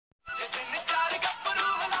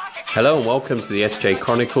Hello and welcome to the SJ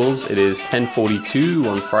Chronicles. It is 10:42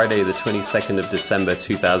 on Friday the 22nd of December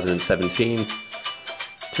 2017.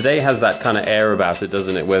 Today has that kind of air about it,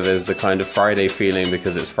 doesn't it, where there's the kind of Friday feeling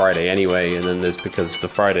because it's Friday anyway, and then there's because it's the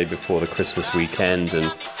Friday before the Christmas weekend and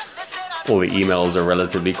all the emails are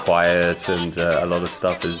relatively quiet and a lot of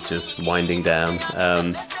stuff is just winding down.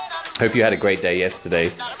 Hope you had a great day yesterday.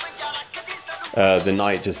 The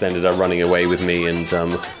night just ended up running away with me and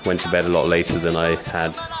went to bed a lot later than I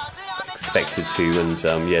had expected to, and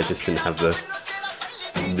just didn't have the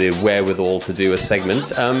wherewithal to do a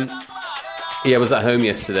segment. I was at home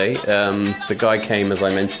yesterday. The guy came, as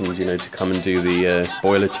I mentioned, to come and do the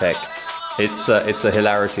boiler check. It's a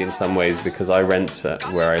hilarity in some ways because I rent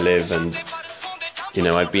where I live, and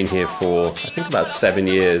I've been here for I think about 7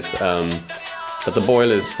 years, but the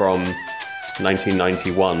boiler's from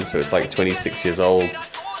 1991, so it's like 26 years old.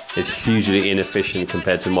 It's hugely inefficient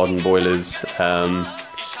compared to modern boilers.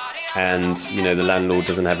 And the landlord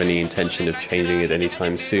doesn't have any intention of changing it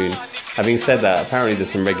anytime soon. Having said that, apparently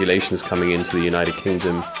there's some regulations coming into the United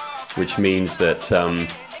Kingdom, which means that I'm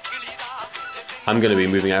going to be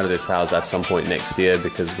moving out of this house at some point next year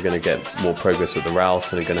because we're going to get more progress with the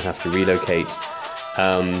Ralph and are going to have to relocate.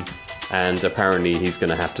 And apparently he's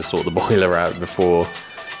going to have to sort the boiler out before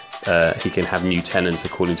he can have new tenants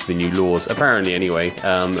according to the new laws, apparently anyway.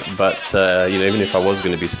 But even if I was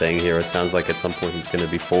going to be staying here, it sounds like at some point he's going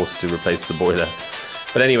to be forced to replace the boiler.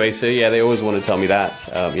 But anyway, so yeah, they always want to tell me that,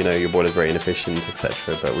 your boiler's very inefficient,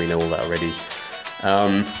 etc. But we know all that already.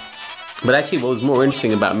 But actually what was more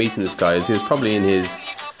interesting about meeting this guy is he was probably in his,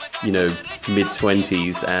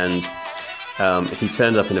 mid-20s, and he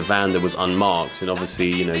turned up in a van that was unmarked, and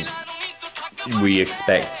obviously, we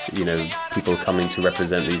expect, people coming to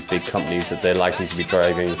represent these big companies that they're likely to be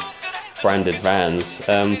driving branded vans.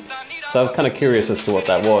 So I was kind of curious as to what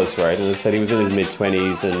that was, right? And as I said, he was in his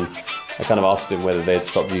mid-20s, and I kind of asked him whether they'd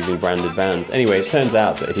stopped using branded vans. Anyway, it turns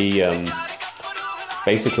out that he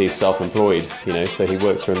basically is self-employed, so he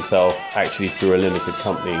works for himself actually through a limited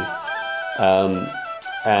company.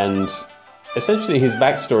 And essentially his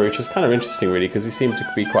backstory, which was kind of interesting really, because he seemed to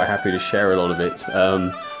be quite happy to share a lot of it,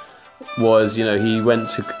 was, he went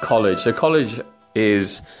to college. So college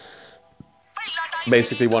is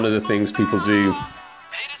basically one of the things people do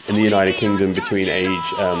in the United Kingdom between age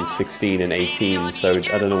 16 and 18. So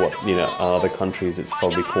I don't know what, other countries it's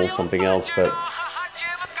probably called something else, but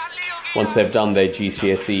once they've done their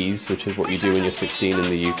GCSEs, which is what you do when you're 16 in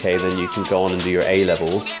the UK, then you can go on and do your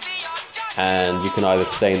A-levels. And you can either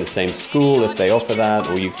stay in the same school if they offer that,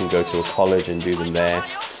 or you can go to a college and do them there.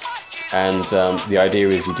 And the idea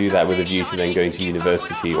is you do that with a view to then going to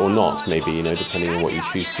university or not, maybe, depending on what you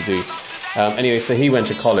choose to do. Anyway, so he went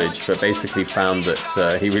to college, but basically found that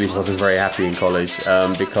he really wasn't very happy in college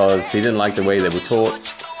because he didn't like the way they were taught,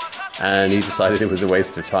 and he decided it was a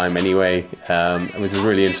waste of time anyway, which is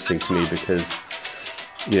really interesting to me because,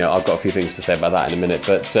 I've got a few things to say about that in a minute.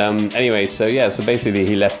 But anyway, so basically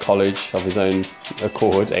he left college of his own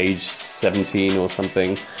accord, age 17 or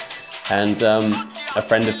something. And a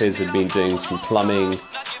friend of his had been doing some plumbing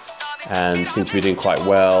and seemed to be doing quite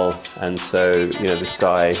well. And so, this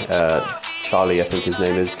guy, Charlie, I think his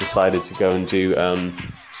name is, decided to go and do, go and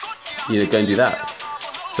do that.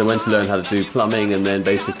 So went to learn how to do plumbing, and then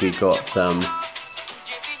basically got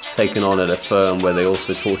taken on at a firm where they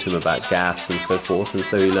also taught him about gas and so forth. And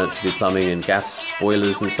so he learned to do plumbing and gas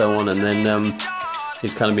boilers and so on. And then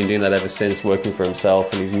he's kind of been doing that ever since, working for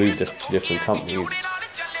himself, and he's moved to different companies.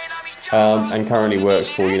 And currently works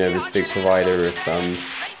for, this big provider of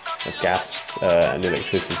gas and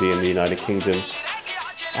electricity in the United Kingdom.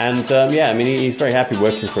 And he's very happy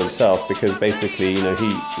working for himself because basically,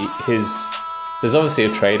 there's obviously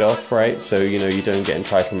a trade-off, right? So, you don't get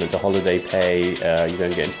entitlement to holiday pay, you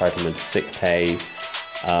don't get entitlement to sick pay,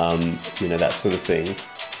 that sort of thing.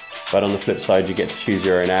 But on the flip side, you get to choose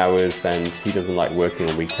your own hours, and he doesn't like working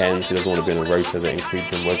on weekends. He doesn't want to be on a rota that includes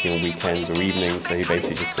him working on weekends or evenings, so he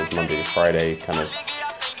basically just does Monday to Friday kind of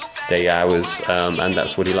day hours, and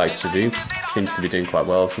that's what he likes to do. Seems to be doing quite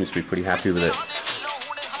well, seems to be pretty happy with it.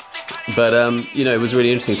 But, it was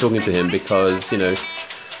really interesting talking to him because,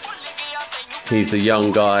 he's a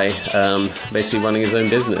young guy, basically running his own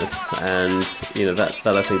business, and that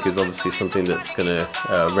I think is obviously something that's going to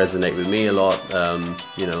resonate with me a lot. I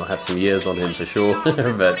have some years on him for sure,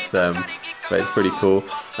 but it's pretty cool.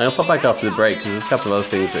 And I'll pop back after the break because there's a couple of other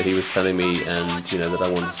things that he was telling me, and that I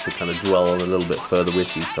wanted to kind of dwell on a little bit further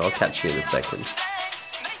with you. So I'll catch you in a second.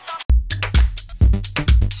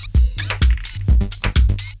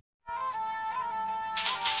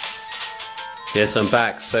 Yes, I'm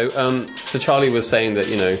back. So Charlie was saying that,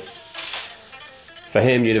 for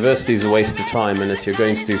him, university is a waste of time unless you're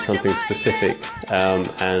going to do something specific.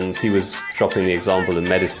 And he was dropping the example of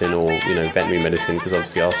medicine or, veterinary medicine, because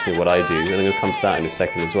obviously he asked me what I do. And I'm going to come to that in a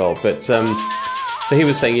second as well. But so he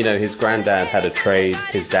was saying, his granddad had a trade,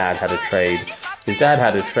 his dad had a trade. His dad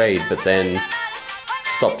had a trade, but then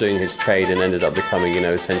stopped doing his trade and ended up becoming,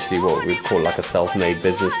 essentially what we'd call like a self-made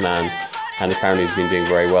businessman. And apparently he's been doing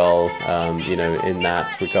very well, in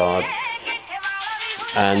that regard.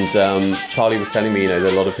 And Charlie was telling me, that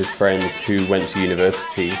a lot of his friends who went to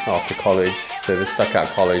university after college, so they stuck out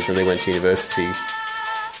college and they went to university,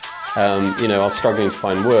 are struggling to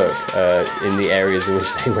find work in the areas in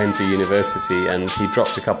which they went to university. And he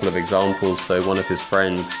dropped a couple of examples. So one of his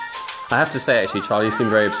friends, I have to say actually, Charlie seemed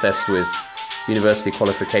very obsessed with university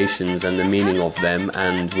qualifications and the meaning of them,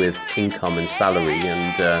 and with income and salary,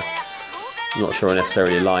 and I'm not sure I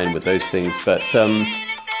necessarily align with those things, but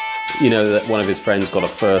that one of his friends got a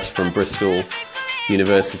first from Bristol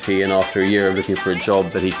University, and after a year of looking for a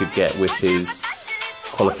job that he could get with his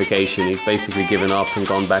qualification, he's basically given up and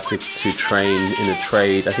gone back to train in a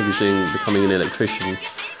trade. I think he's becoming an electrician.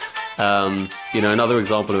 Another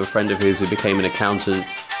example of a friend of his who became an accountant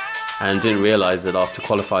and didn't realize that after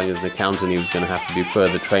qualifying as an accountant he was going to have to do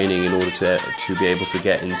further training in order to be able to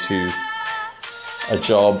get into a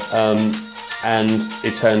job. And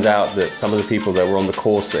it turns out that some of the people that were on the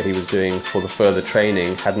course that he was doing for the further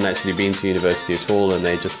training hadn't actually been to university at all, and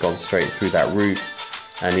they'd just gone straight through that route.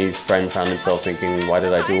 And his friend found himself thinking, why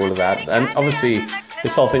did I do all of that? And obviously,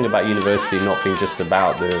 this whole thing about university not being just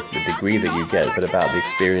about the degree that you get, but about the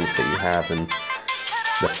experience that you have, and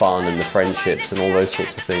the fun and the friendships and all those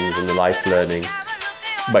sorts of things, and the life learning.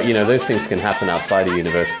 But those things can happen outside of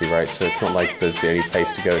university, right? So it's not like there's the only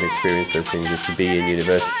place to go and experience those things is to be in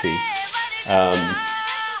university. And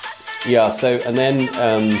then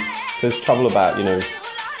there's trouble about,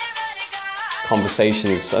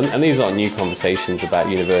 conversations, and these aren't new conversations about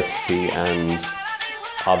university and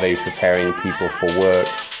are they preparing people for work.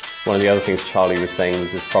 One of the other things Charlie was saying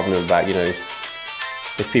was this problem about,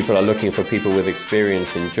 if people are looking for people with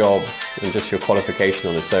experience in jobs, and just your qualification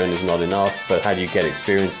on its own is not enough, but how do you get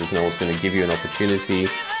experiences? No one's going to give you an opportunity.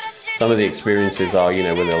 Some of the experiences are,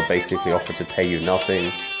 where they'll basically offer to pay you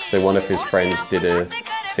nothing. So one of his friends did a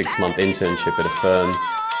 6-month internship at a firm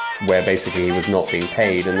where basically he was not being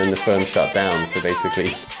paid, and then the firm shut down. So basically,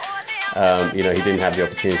 he didn't have the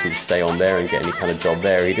opportunity to stay on there and get any kind of job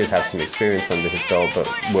there. He did have some experience under his belt, but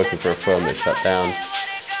working for a firm that shut down.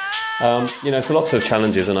 So lots of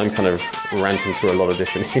challenges, and I'm kind of ranting through a lot of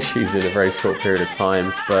different issues in a very short period of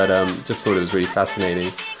time, but just thought it was really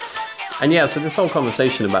fascinating. And so this whole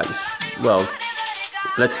conversation about,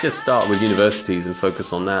 let's just start with universities and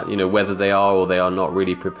focus on that, whether they are or they are not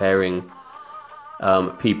really preparing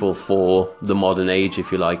people for the modern age,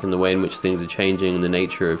 if you like, and the way in which things are changing, and the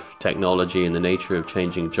nature of technology and the nature of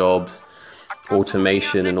changing jobs,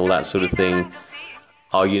 automation and all that sort of thing.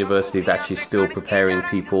 Are universities actually still preparing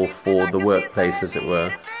people for the workplace, as it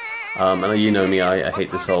were? And me, I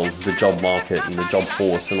hate the job market and the job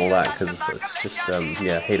force and all that, because it's just, I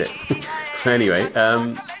hate it. Anyway,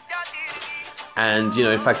 and,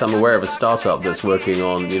 in fact, I'm aware of a startup that's working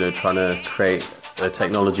on, trying to create a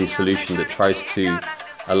technology solution that tries to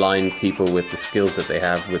align people with the skills that they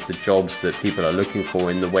have with the jobs that people are looking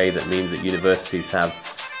for, in the way that means that universities have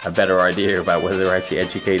a better idea about whether they're actually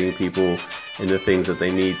educating people in the things that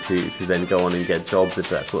they need to then go on and get jobs, if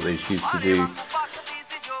that's what they choose to do.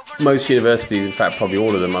 Most universities, in fact probably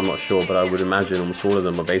all of them, I'm not sure, but I would imagine almost all of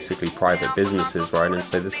them are basically private businesses, right? And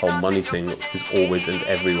so this whole money thing is always and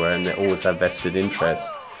everywhere, and they always have vested interests.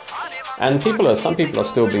 And some people are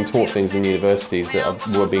still being taught things in universities that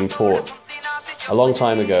were being taught a long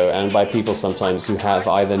time ago, and by people sometimes who have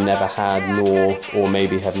either never had or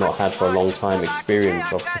maybe have not had for a long time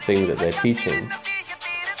experience of the thing that they're teaching.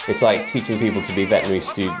 It's like teaching people to be in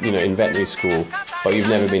veterinary school, but you've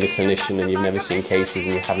never been a clinician and you've never seen cases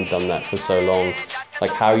and you haven't done that for so long. Like,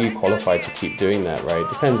 how are you qualified to keep doing that, right?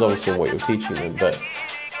 Depends obviously on what you're teaching them, but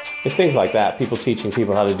it's things like that. People teaching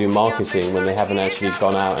people how to do marketing when they haven't actually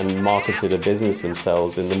gone out and marketed a business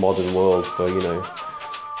themselves in the modern world for,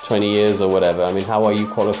 20 years or whatever. I mean, how are you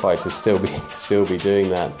qualified to still be doing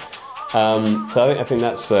that? So I think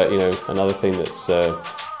that's, another thing that's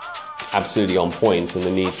absolutely on point, and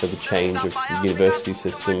the need for the change of the university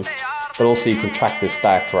system. But also you can track this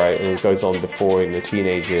back, right? And it goes on before in the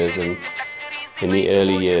teenage years and in the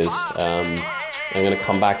early years. I'm going to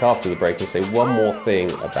come back after the break and say one more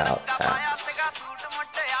thing about cats.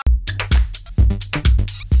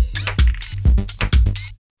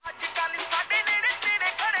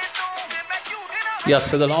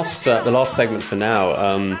 So the last segment for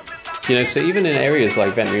now, So even in areas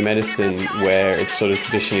like veterinary medicine, where it's sort of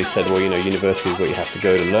traditionally said, well, university is where you have to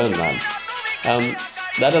go to learn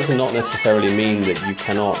that does not necessarily mean that you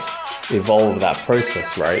cannot evolve that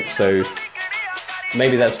process, right? So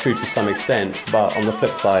maybe that's true to some extent, but on the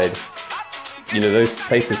flip side, those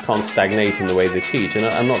places can't stagnate in the way they teach. And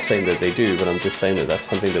I'm not saying that they do, but I'm just saying that that's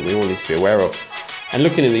something that we all need to be aware of. And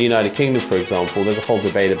looking in the United Kingdom, for example, there's a whole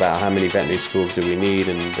debate about how many veterinary schools do we need,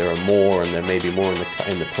 and there are more, and there may be more in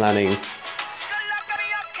the planning.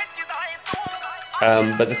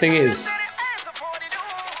 But the thing is,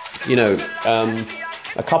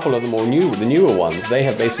 a couple of the newer ones, they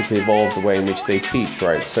have basically evolved the way in which they teach,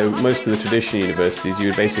 right? So most of the traditional universities, you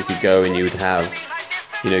would basically go and you would have,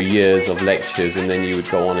 years of lectures, and then you would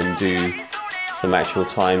go on and do some actual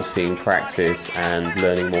time seeing practice and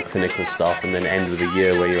learning more clinical stuff, and then end with a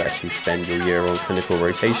year where you actually spend your year on clinical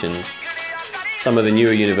rotations. Some of the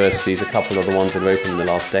newer universities, a couple of the ones that have opened in the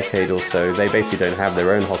last decade or so, they basically don't have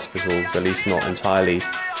their own hospitals, at least not entirely.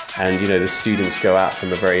 And, the students go out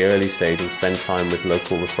from a very early stage and spend time with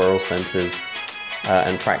local referral centres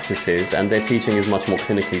and practices, and their teaching is much more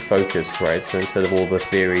clinically focused, right? So instead of all the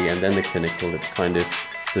theory and then the clinical, it's kind of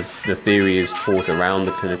the theory is taught around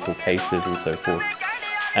the clinical cases and so forth.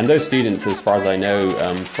 And those students, as far as I know,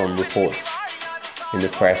 from reports in the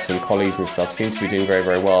press and colleagues and stuff, seem to be doing very,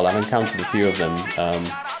 very well. I've encountered a few of them, on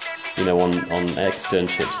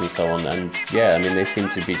externships and so on. And yeah, they seem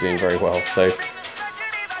to be doing very well. So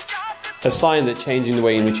a sign that changing the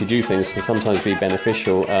way in which you do things can sometimes be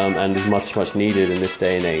beneficial, and is much, much needed in this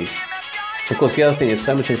day and age. Of course, the other thing is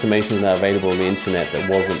so much information is now available on the internet that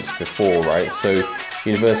wasn't before, right? So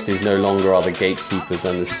universities no longer are the gatekeepers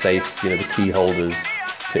and the safe, the key holders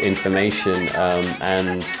to information,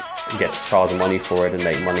 and get to charge money for it and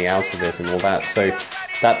make money out of it and all that. So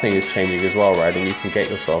that thing is changing as well, right? And you can get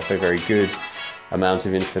yourself a very good amount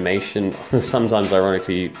of information, sometimes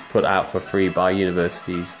ironically put out for free by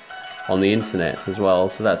universities on the internet as well.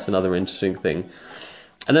 So that's another interesting thing.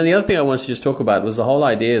 And then the other thing I wanted to just talk about was the whole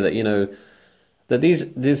idea that, that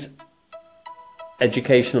these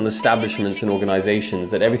educational establishments and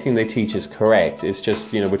organizations, that everything they teach is correct. It's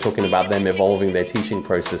just, we're talking about them evolving their teaching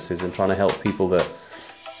processes and trying to help people that,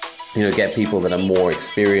 get people that are more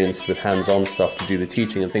experienced with hands-on stuff to do the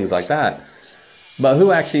teaching and things like that. But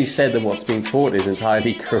who actually said that what's being taught is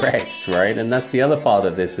entirely correct, right? And that's the other part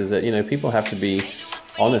of this, is that, people have to be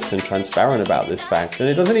honest and transparent about this fact. And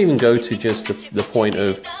it doesn't even go to just the point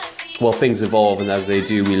of, well, things evolve and as they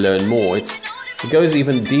do, we learn more. It goes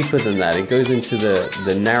even deeper than that. It goes into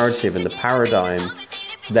the narrative and the paradigm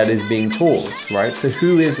that is being taught, right? So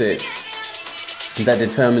who is it that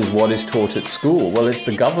determines what is taught at school? Well, it's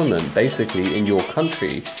the government, basically, in your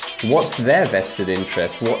country. What's their vested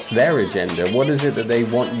interest? What's their agenda? What is it that they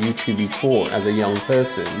want you to be taught as a young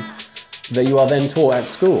person that you are then taught at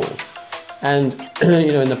school? And,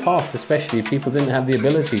 in the past especially, people didn't have the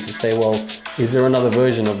ability to say, well, is there another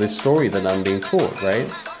version of this story that I'm being taught, right?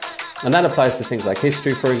 And that applies to things like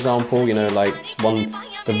history, for example.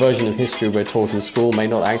 The version of history we're taught in school may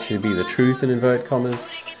not actually be the truth, in inverted commas.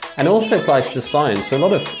 And it also applies to science. So a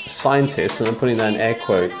lot of scientists, and I'm putting that in air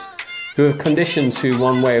quotes, who have conditioned to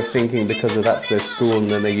one way of thinking because that's their school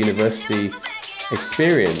and then their university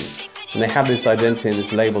experience. And they have this identity and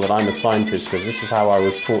this label that I'm a scientist because this is how I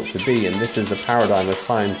was taught to be, and this is the paradigm of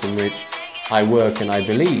science in which I work and I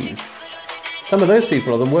believe. Some of those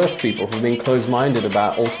people are the worst people for being closed-minded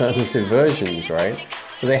about alternative versions, right?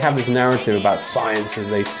 So they have this narrative about science as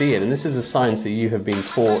they see it, and this is a science that you have been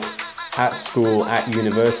taught at school, at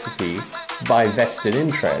university, by vested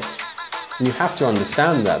interests. And you have to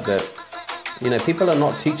understand that people are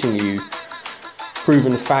not teaching you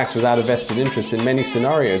proven fact without a vested interest in many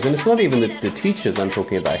scenarios. And it's not even the teachers I'm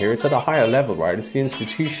talking about here, it's at a higher level, right? It's the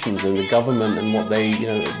institutions and the government and what they,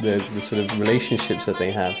 the sort of relationships that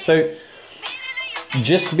they have. So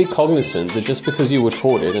just be cognizant that just because you were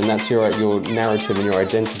taught it, and that's your narrative and your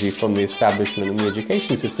identity from the establishment and the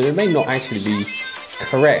education system, it may not actually be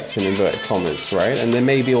correct, in inverted commas, right? And there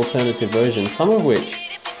may be alternative versions, some of which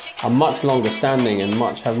are much longer standing and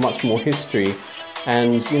have much more history,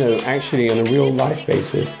 and actually on a real life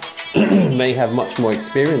basis may have much more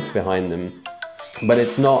experience behind them. But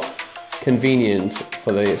it's not convenient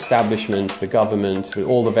for the establishment, the government, with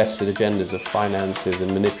all the vested agendas of finances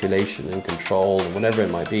and manipulation and control and whatever it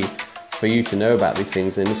might be, for you to know about these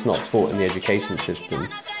things, and it's not taught in the education system.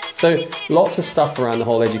 So lots of stuff around the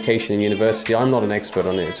whole education and university. I'm not an expert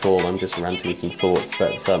on it at all. I'm just ranting some thoughts,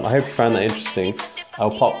 but I hope you found that interesting.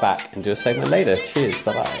 I'll pop back and do a segment later. Cheers.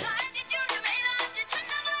 Bye-bye.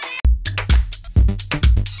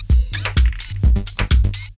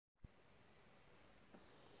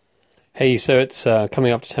 Hey, so it's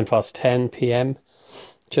coming up to 10 past 10 p.m.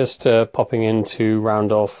 Just popping in to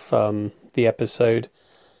round off the episode.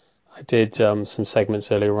 I did some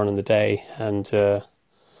segments earlier on in the day, and yeah,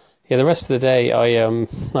 the rest of the day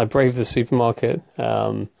I braved the supermarket.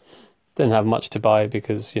 Didn't have much to buy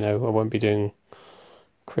because I won't be doing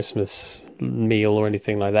Christmas meal or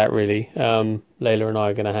anything like that really. Layla and I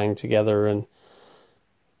are going to hang together and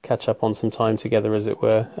catch up on some time together, as it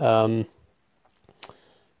were.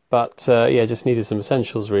 But yeah, just needed some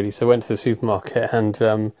essentials really. So went to the supermarket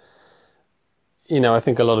and I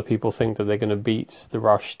think a lot of people think that they're going to beat the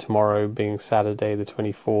rush tomorrow, being Saturday the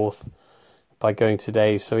 24th, by going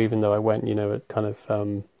today. So even though I went, at kind of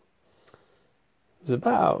it was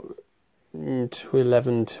about to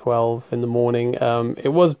 11, 12 in the morning.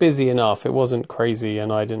 It was busy enough. It wasn't crazy,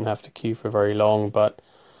 and I didn't have to queue for very long, but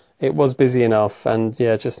it was busy enough. And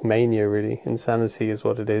yeah, just mania really. Insanity is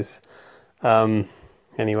what it is.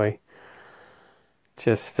 Anyway,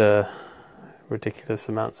 just ridiculous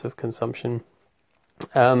amounts of consumption.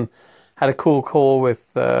 Had a cool call with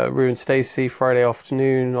Rue and Stacey Friday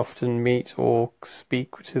afternoon. Often meet or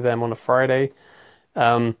speak to them on a Friday.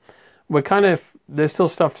 We're kind of there's still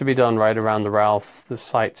stuff to be done right around the Ralph, the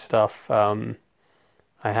site stuff. I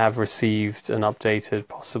have received an updated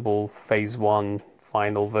possible phase one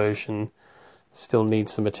final version. Still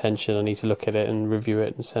needs some attention. I need to look at it and review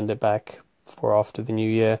it and send it back for after the new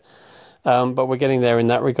year. But we're getting there in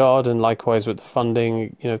that regard, and likewise with the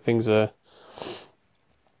funding, things are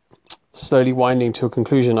slowly winding to a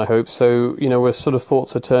conclusion, I hope. So, we're sort of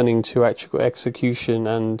thoughts are turning to actual execution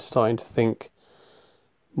and starting to think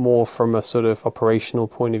more from a sort of operational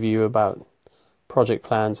point of view about project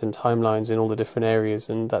plans and timelines in all the different areas,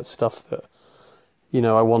 and that's stuff that,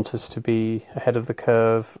 I want us to be ahead of the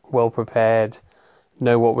curve, well prepared,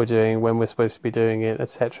 know what we're doing, when we're supposed to be doing it,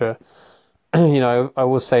 etc. I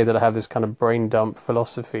will say that I have this kind of brain dump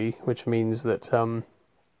philosophy, which means that I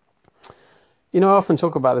often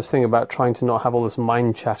talk about this thing about trying to not have all this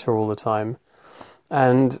mind chatter all the time.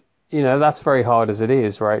 And, that's very hard as it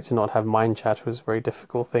is, right? To not have mind chatter is a very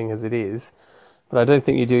difficult thing as it is. But I don't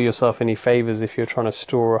think you do yourself any favors if you're trying to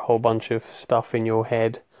store a whole bunch of stuff in your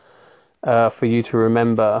head for you to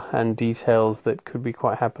remember, and details that could be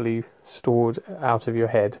quite happily stored out of your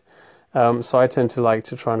head. So I tend to like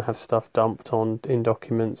to try and have stuff dumped in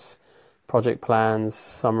documents, project plans,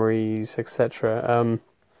 summaries, etc.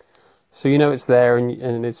 So it's there,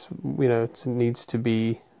 and it's it needs to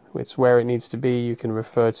be, it's where it needs to be. You can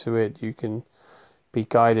refer to it, you can be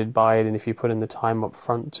guided by it, and if you put in the time up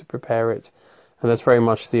front to prepare it, and that's very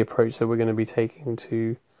much the approach that we're going to be taking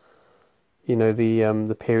to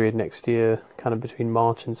the period next year, kind of between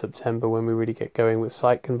March and September, when we really get going with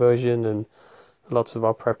site conversion and lots of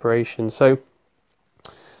our preparation. So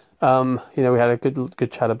we had a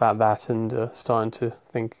good chat about that, and starting to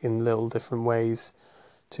think in little different ways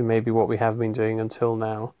to maybe what we have been doing until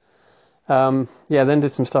now. Then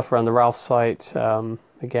did some stuff around the Ralph site.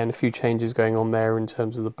 Again, a few changes going on there in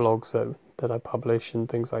terms of the blogs that I publish and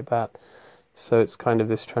things like that. So it's kind of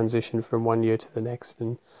this transition from one year to the next,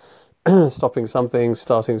 and stopping some things,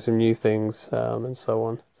 starting some new things, and so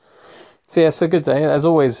on. So yeah, it's a good day. As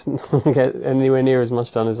always, don't get anywhere near as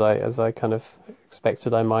much done as I kind of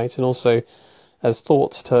expected I might. And also, as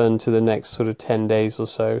thoughts turn to the next sort of 10 days or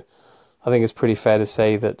so, I think it's pretty fair to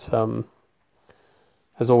say that,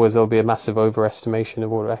 as always, there'll be a massive overestimation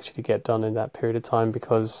of what will actually get done in that period of time,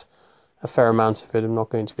 because a fair amount of it I'm not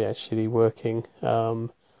going to be actually working,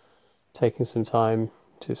 taking some time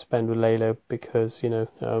to spend with Layla, because,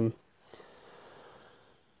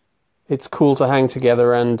 it's cool to hang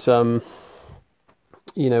together, and,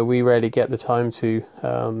 we rarely get the time to,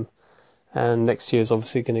 and next year is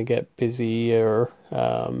obviously going to get busier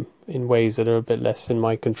in ways that are a bit less in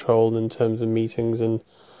my control in terms of meetings and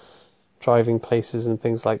driving places and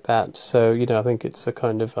things like that. So, I think it's a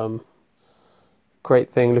kind of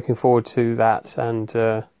great thing. Looking forward to that, and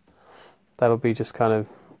that'll be just kind of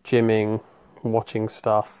gymming, watching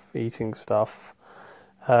stuff, eating stuff.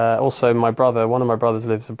 Also, one of my brothers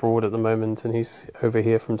lives abroad at the moment, and he's over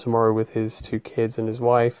here from tomorrow with his 2 kids and his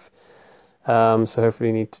wife. So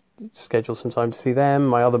hopefully need to schedule some time to see them.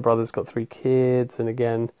 My other brother's got 3 kids, and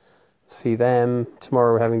again, see them.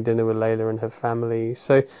 Tomorrow we're having dinner with Layla and her family.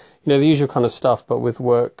 So, the usual kind of stuff, but with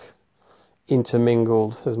work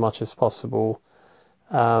intermingled as much as possible.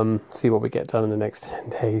 See what we get done in the next 10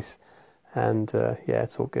 days. And yeah,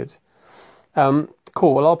 it's all good.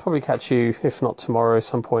 Cool. Well, I'll probably catch you, if not tomorrow, at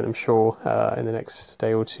some point, I'm sure, in the next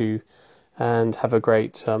day or two. And have a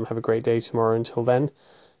great day tomorrow until then.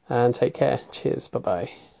 And take care. Cheers. Bye-bye.